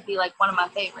turns out to be like one of my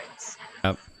favorites.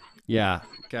 Yep. Yeah,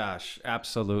 gosh,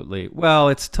 absolutely. Well,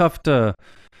 it's tough to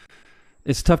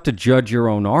judge your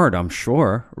own art, I'm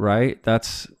sure, right?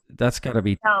 That's got to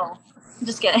be. No, I'm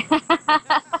just kidding.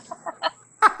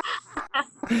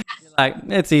 Like,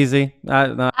 it's easy.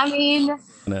 I mean,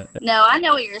 no, I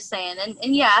know what you're saying,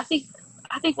 and yeah, I think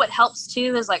what helps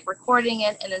too is like recording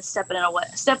it and then stepping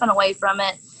away from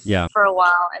it, yeah, for a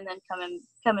while, and then coming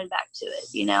back to it.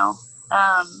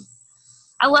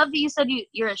 I love that you said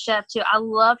you're a chef too. I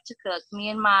love to cook. Me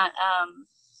and my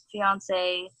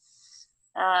fiance,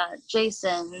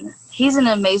 Jason, he's an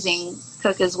amazing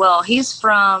cook as well. He's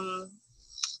from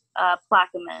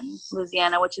Plaquemine,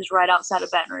 Louisiana, which is right outside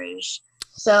of Baton Rouge.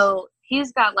 So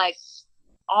he's got like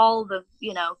all the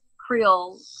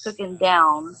Creole cooking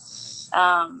down,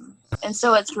 and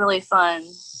so it's really fun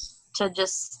to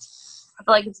just. I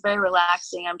feel like it's very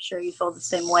relaxing. I'm sure you feel the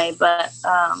same way, but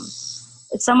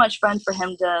it's so much fun for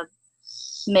him to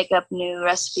make up new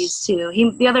recipes too.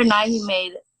 The other night he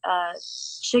made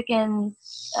chicken.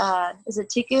 Is it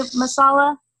tikka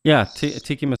masala? Yeah,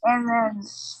 tikka masala. And then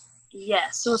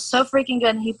yes, it was so freaking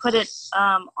good. And he put it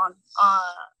on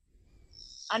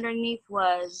underneath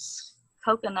was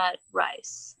coconut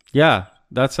rice. Yeah,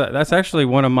 that's actually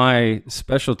one of my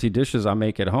specialty dishes I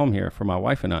make at home here for my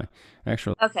wife and I.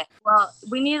 Actually. Okay, well,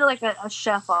 we need like a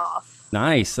chef off.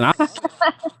 Nice. And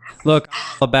look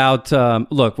about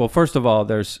well, first of all,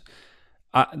 there's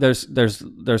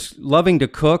loving to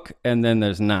cook, and then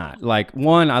there's not. Like,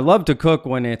 one, I love to cook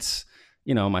when it's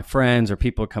my friends or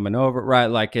people coming over, right?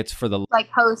 Like, it's for the like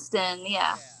hosting,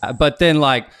 yeah. But then,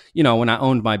 like, when I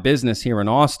owned my business here in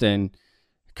Austin,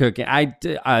 cooking, I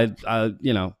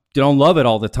don't love it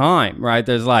all the time, right?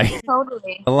 There's like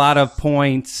totally a lot of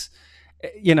points,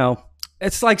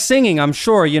 it's like singing. I'm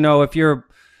sure, if you're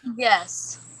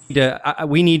yes.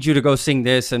 We need you to go sing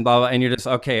this and blah, blah, and you're just,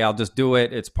 okay, I'll just do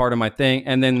it. It's part of my thing.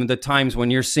 And then the times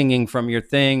when you're singing from your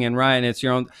thing and right, and it's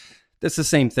your own, that's the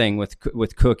same thing with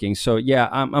cooking. So yeah,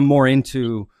 I'm more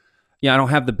into, I don't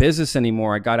have the business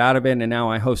anymore. I got out of it, and now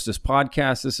I host this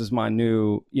podcast. This is my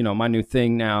new, my new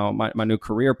thing now, my new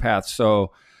career path.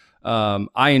 So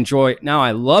I enjoy it. Now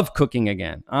I love cooking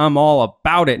again. I'm all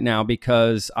about it now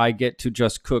because I get to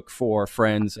just cook for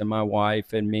friends and my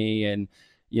wife and me and,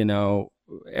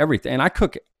 everything. And I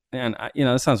cook, and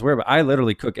it sounds weird, but I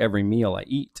literally cook every meal I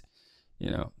eat,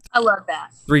 I love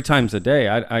that. 3 times a day.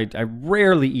 I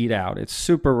rarely eat out. It's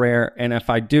super rare. And if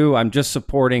I do, I'm just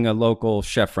supporting a local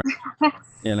chef friend,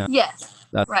 Yes.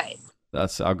 That's right.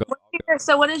 I'll go.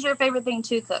 So what is your favorite thing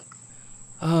to cook?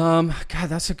 God,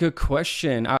 that's a good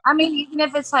question. I mean, even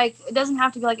if it's like, it doesn't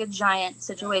have to be like a giant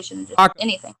situation, just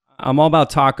anything. I'm all about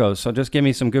tacos. So just give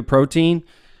me some good protein.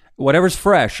 Whatever's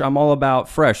fresh, I'm all about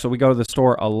fresh. So we go to the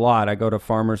store a lot. I go to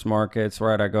farmers markets,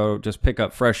 right? I go just pick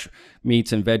up fresh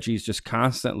meats and veggies just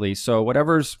constantly. So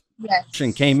whatever's fresh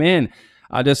and came in,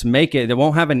 I'll just make it. It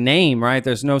won't have a name, right?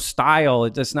 There's no style.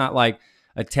 It's just not like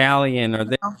Italian or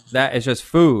that. It's just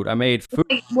food. I made food.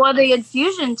 Well, the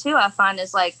infusion too, I find,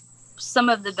 is like some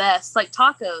of the best. Like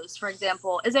tacos, for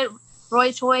example. Is it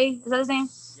Roy Choi? Is that his name?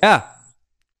 Yeah.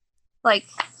 Like,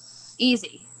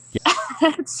 easy. Yeah.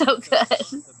 It's so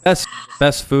good.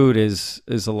 Best food is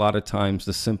a lot of times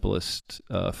the simplest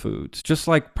foods. Just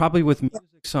like probably with music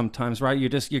sometimes, right?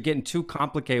 You're getting too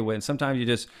complicated with it. Sometimes you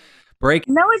just break.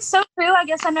 No, it's so true. I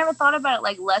guess I never thought about it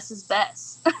like less is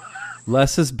best.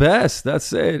 Less is best.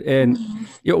 That's it. And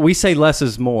we say less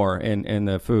is more in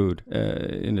the food.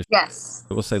 Yes.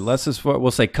 We'll say less is for. We'll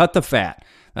say cut the fat.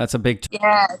 That's a big term.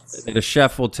 Yes. The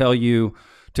chef will tell you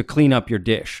to clean up your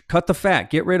dish. Cut the fat.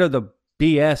 Get rid of the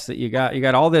BS that you got. You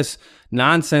got all this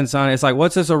nonsense on it. It's like,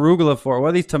 what's this arugula for? What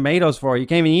are these tomatoes for? You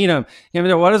can't even eat them.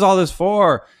 What is all this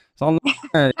for? It's all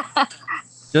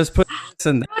just put this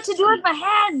in. What to do with my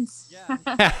hands?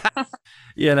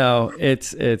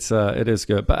 It is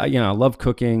good. But I love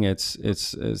cooking.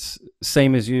 It's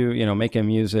same as you. Making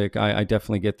music. I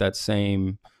definitely get that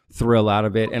same thrill out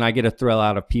of it, and I get a thrill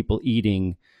out of people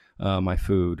eating my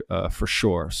food for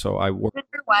sure. So I work. Does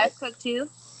your wife cook too?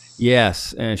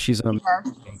 Yes, and she's a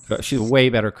way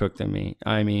better cook than me.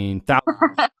 I mean,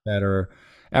 thousands better.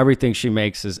 Everything she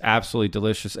makes is absolutely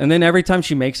delicious. And then every time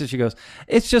she makes it, she goes,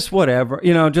 "It's just whatever,"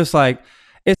 just like.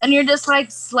 And you're just like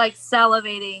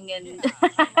salivating and.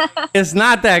 It's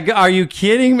not that good. Are you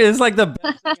kidding me? It's like the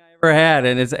best thing I ever had,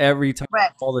 and it's every time,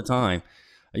 all the time.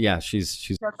 Yeah, she's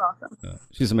that's awesome.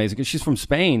 She's amazing. She's from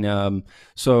Spain,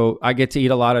 so I get to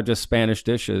eat a lot of just Spanish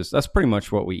dishes. That's pretty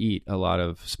much what we eat. A lot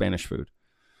of Spanish food.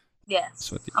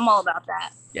 Yes, I'm all about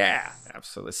that. Yeah,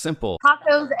 absolutely simple.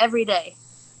 Tacos every day.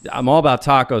 I'm all about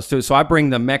tacos too. So I bring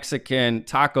the Mexican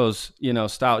tacos,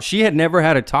 style. She had never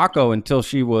had a taco until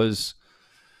she was,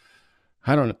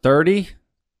 I don't know, 30.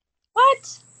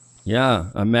 What?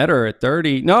 Yeah, I met her at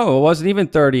 30. No, it wasn't even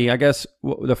 30. I guess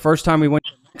the first time we went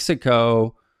to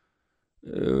Mexico,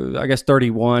 I guess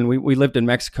 31. We lived in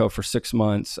Mexico for 6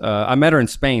 months. I met her in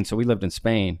Spain, so we lived in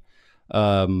Spain.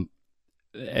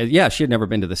 Yeah, she had never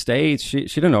been to the States. She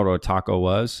didn't know what a taco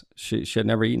was. She had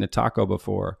never eaten a taco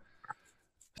before.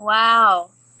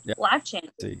 Wow. Yeah. Life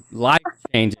changing. Life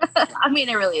changing. I mean,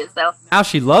 it really is, though. Now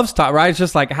she loves tacos, right? It's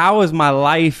just like, how has my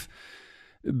life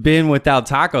been without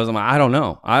tacos? I'm like, I don't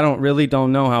know. I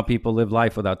don't know how people live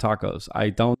life without tacos.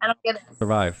 I don't get it.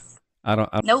 Survive. I don't.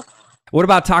 Nope. What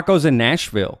about tacos in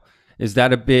Nashville? Is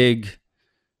that a big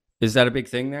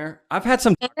thing there? I've had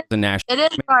some tacos in Nashville.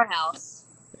 It is our house.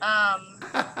 But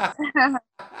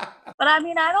I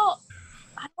mean, I don't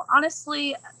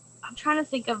honestly, I'm trying to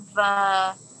think of,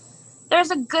 there's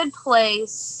a good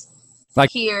place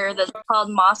here that's called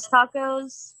Mas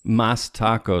Tacos. Mas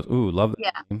Tacos. Ooh, love that.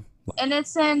 Yeah. Name. And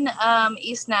it's in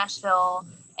East Nashville,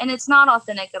 and it's not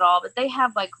authentic at all, but they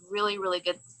have like really, really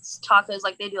good tacos.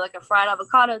 Like they do like a fried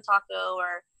avocado taco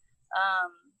or,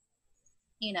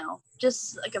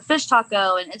 just like a fish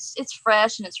taco, and it's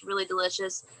fresh and it's really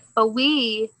delicious. But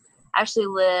we actually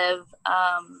live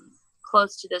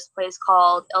close to this place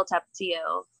called El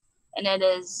Tapatio, and it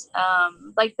is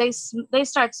like they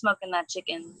start smoking that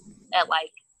chicken at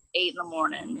like 8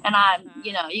 a.m, and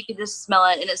you can just smell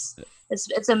it, and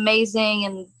it's amazing.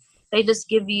 And they just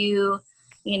give you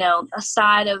a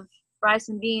side of rice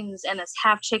and beans, and it's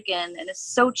half chicken, and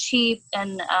it's so cheap.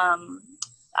 And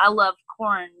I love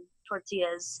corn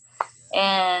tortillas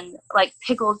and like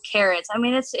pickled carrots. I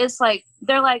mean, it's like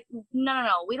they're like,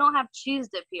 no, we don't have cheese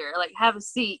dip here. Like, have a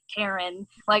seat, Karen.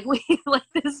 Like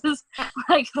this is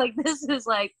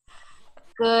like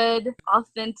good,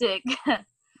 authentic.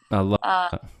 I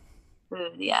love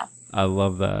food. Yeah, I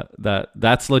love that.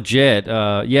 That's legit.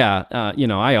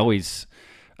 I always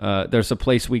there's a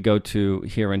place we go to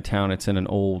here in town. It's in an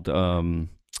old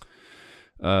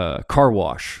car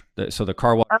wash. So the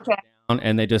car wash. Okay.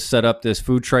 And they just set up this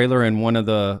food trailer in one of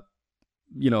the,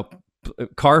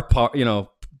 car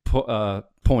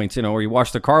points, where you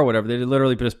wash the car or whatever. They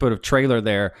literally just put a trailer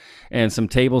there and some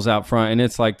tables out front, and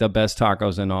it's like the best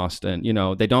tacos in Austin.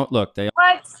 They don't look.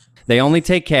 They only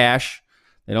take cash.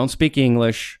 They don't speak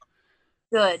English.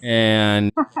 Good.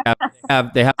 And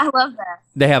they have. I love that.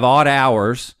 They have odd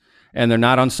hours, and they're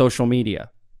not on social media.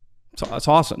 So it's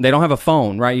awesome. They don't have a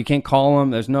phone, right? You can't call them.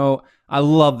 There's no. I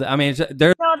love that. I mean,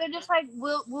 they're just like,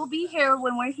 we'll be here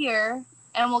when we're here,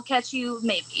 and we'll catch you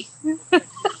maybe.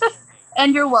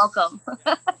 And you're welcome.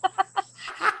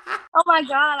 Oh my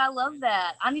God, I love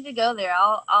that. I need to go there.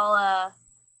 I'll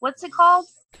what's it called?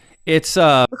 It's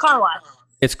the car wash.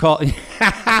 It's called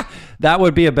that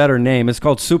would be a better name. It's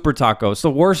called Super Taco. It's the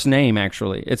worst name,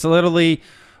 actually. It's literally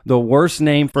the worst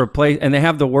name for a place, and they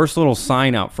have the worst little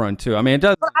sign out front too. I mean, it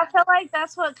does. But I feel like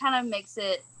that's what kind of makes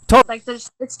it like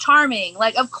it's charming.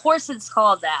 Like, of course it's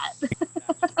called that.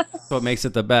 That's what makes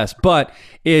it the best. But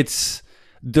it's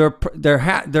they're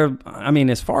I mean,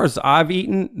 as far as I've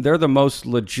eaten, they're the most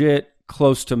legit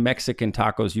close to Mexican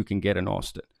tacos you can get in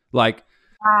Austin. Like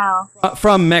Wow.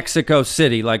 From Mexico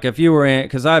City. Like if you were in,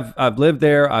 because I've lived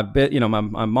there. I've been,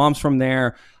 my mom's from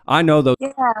there. I know those.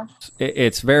 Yeah.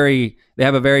 It's very. They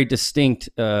have a very distinct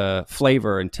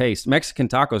flavor and taste. Mexican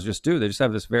tacos just do. They just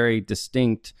have this very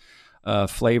distinct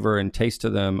flavor and taste to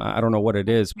them. I don't know what it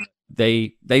is.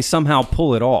 They somehow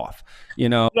pull it off.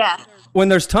 Yeah. When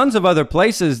there's tons of other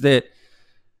places that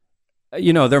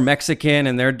they're Mexican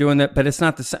and they're doing that, but it's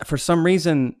not the same. For some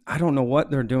reason, I don't know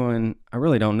what they're doing. I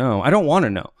really don't know. I don't want to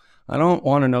know. I don't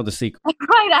want to know the secret.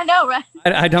 Right, I know, right?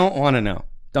 I don't want to know.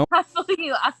 Don't. I feel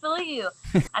you.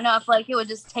 I know. I feel like it would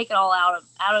just take it all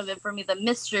out of it for me. The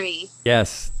mystery.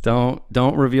 Yes. Don't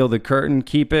reveal the curtain.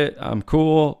 Keep it. I'm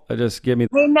cool. Just give me.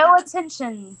 Pay no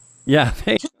attention. Yeah.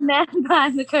 Just man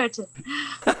behind the curtain.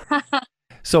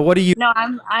 So what do you? No,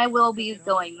 I will be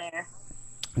going there.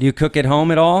 Do you cook at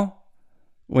home at all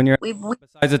when you're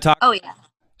besides the taco? Oh yeah.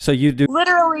 So you do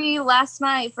literally last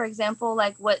night, for example,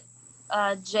 like what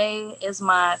Jay is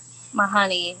my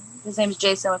honey. His name is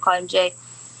Jason. We call him Jay.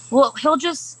 Well, he'll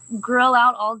just grill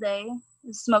out all day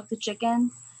and smoke the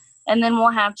chicken, and then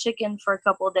we'll have chicken for a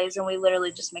couple of days, and we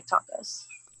literally just make tacos.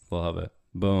 Love it.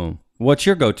 Boom. What's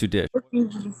your go-to dish?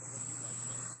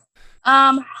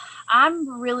 I'm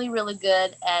really, really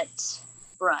good at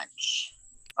brunch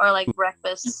or like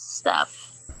breakfast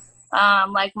stuff.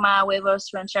 Like my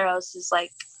huevos rancheros is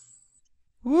like,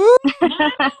 woo!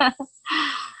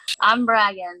 I'm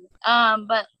bragging.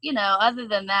 But other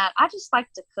than that, I just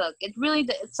like to cook.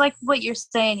 It's like what you're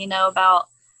saying, about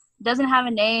it doesn't have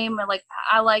a name, or like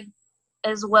I like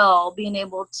as well being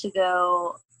able to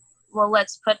go, well,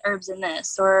 let's put herbs in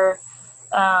this, or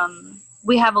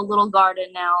we have a little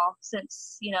garden now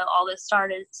since all this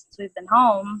started, since we've been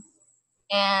home,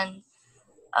 and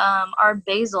our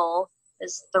basil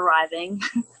is thriving,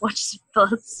 which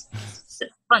feels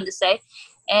fun to say,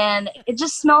 and it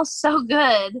just smells so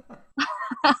good.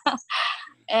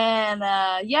 And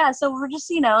so we're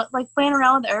just like playing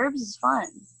around with herbs is fun.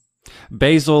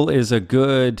 Basil is a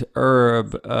good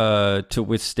herb to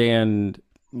withstand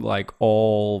like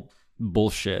all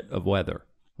bullshit of weather.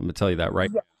 I'm gonna tell you that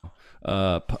right now.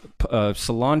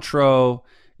 Cilantro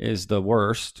is the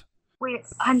worst. We've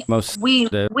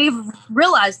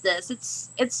realized this.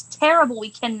 It's terrible.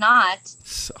 We cannot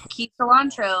keep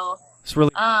cilantro. It's really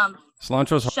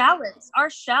cilantro's shallots. Our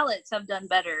shallots have done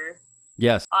better.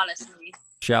 Yes, honestly,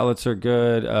 shallots are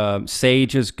good.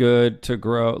 Sage is good to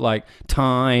grow. Like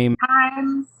thyme.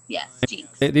 Yes,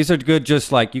 these are good.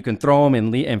 Just like you can throw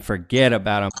them and forget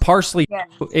about them. Parsley,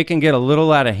 it can get a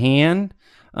little out of hand.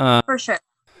 For sure.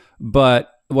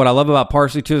 But what I love about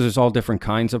parsley too is there's all different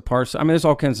kinds of parsley. I mean, there's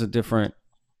all kinds of different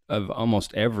of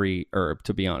almost every herb.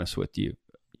 To be honest with you,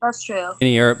 that's true.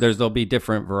 Any herb, there'll be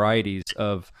different varieties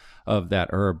of that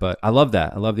herb. But I love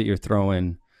that. I love that you're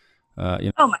throwing,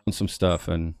 some stuff,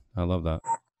 and I love that.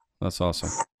 That's awesome.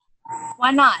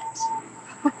 Why not?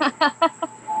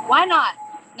 Why not?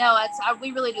 No,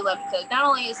 we really do love to cook. Not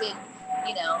only is it,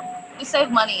 we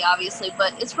save money, obviously,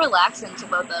 but it's relaxing to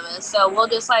both of us. So we'll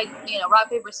just rock,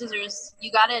 paper, scissors.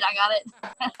 You got it. I got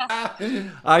it.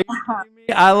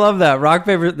 I love that. Rock,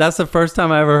 paper. That's the first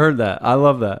time I ever heard that. I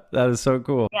love that. That is so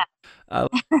cool. Yeah.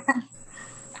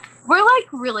 We're like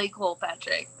really cool,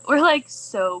 Patrick. We're like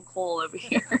so cool over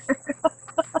here.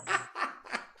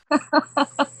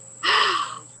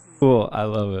 Cool. I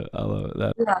love it.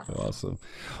 That's awesome.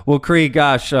 Well, Kree,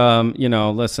 gosh,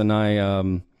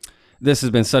 listen, this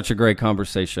has been such a great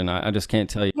conversation. I just can't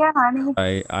tell you. Yeah,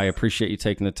 I appreciate you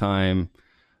taking the time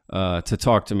to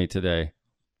talk to me today.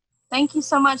 Thank you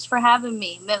so much for having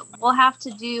me. We'll have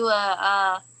to do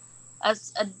a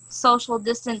social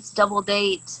distance double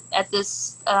date at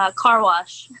this car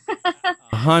wash.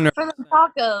 100 for the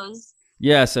tacos.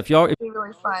 Yes, if y'all, it'd be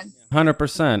really fun.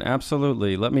 100%,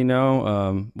 absolutely. Let me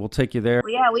know. We'll take you there.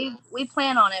 Well, yeah, we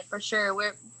plan on it for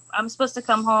sure. I'm supposed to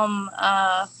come home.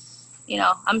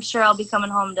 I'm sure I'll be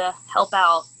coming home to help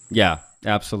out. Yeah,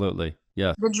 absolutely.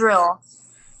 Yeah. The drill.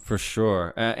 For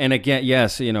sure. And again,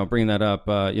 yes, bring that up.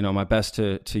 My best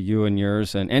to you and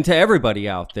yours, and to everybody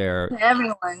out there. To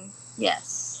everyone.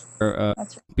 Yes.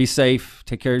 That's right. Be safe.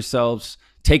 Take care of yourselves.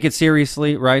 Take it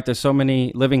seriously, right? There's so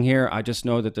many living here. I just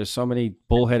know that there's so many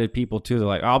bullheaded people too. They're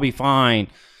like, I'll be fine.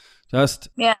 We're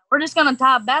just gonna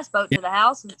tie a bass boat to the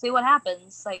house and see what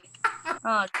happens. Like,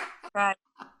 oh, right.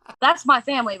 That's my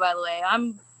family, by the way.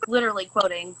 I'm literally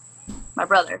quoting my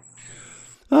brother.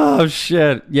 Oh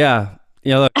shit! Yeah,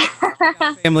 look,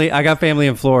 I got family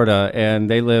in Florida, and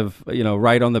they live,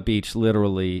 right on the beach,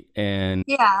 literally, and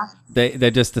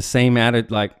they're just the same attitude.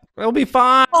 Like, it'll be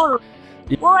fine. Totally.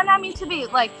 Well, and I mean, to be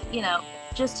like,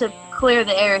 just to clear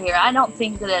the air here, I don't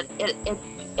think that it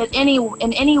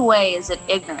in any way is it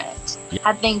ignorant. Yeah.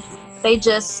 I think they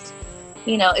just,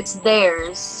 it's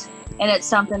theirs, and it's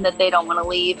something that they don't want to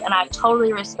leave, and I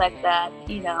totally respect that.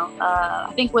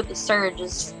 I think with the surge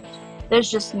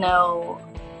there's just no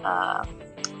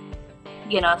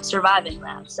surviving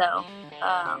that. So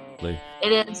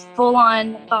it is full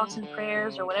on thoughts and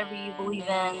prayers, or whatever you believe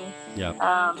in.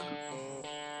 Yeah.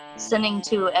 Sending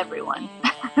to everyone.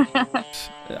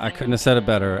 I couldn't have said it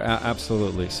better.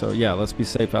 Absolutely. So yeah, let's be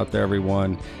safe out there,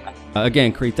 everyone.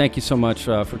 Again, Kree, thank you so much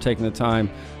for taking the time.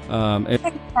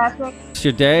 Thanks, Patrick. It's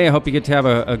your day. I hope you get to have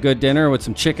a good dinner with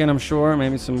some chicken, I'm sure.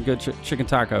 Maybe some good chicken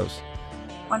tacos.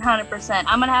 100%.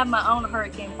 I'm going to have my own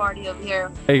hurricane party over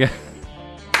here. There you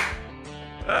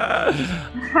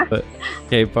go.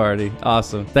 Okay, party.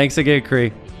 Awesome. Thanks again,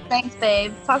 Kree. Thanks,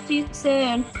 babe. Talk to you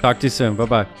soon. Talk to you soon.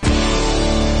 Bye-bye.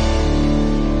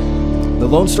 The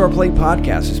Lone Star Plate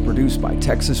podcast is produced by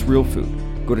Texas Real Food.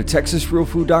 Go to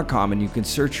texasrealfood.com and you can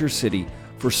search your city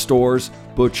for stores,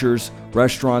 butchers,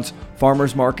 restaurants,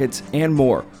 farmers markets, and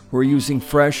more who are using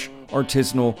fresh,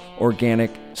 artisanal,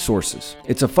 organic sources.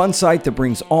 It's a fun site that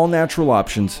brings all natural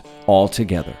options all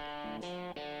together.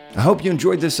 I hope you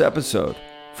enjoyed this episode.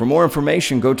 For more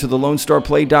information, go to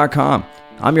thelonestarplate.com.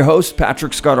 I'm your host,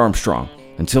 Patrick Scott Armstrong.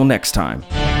 Until next time.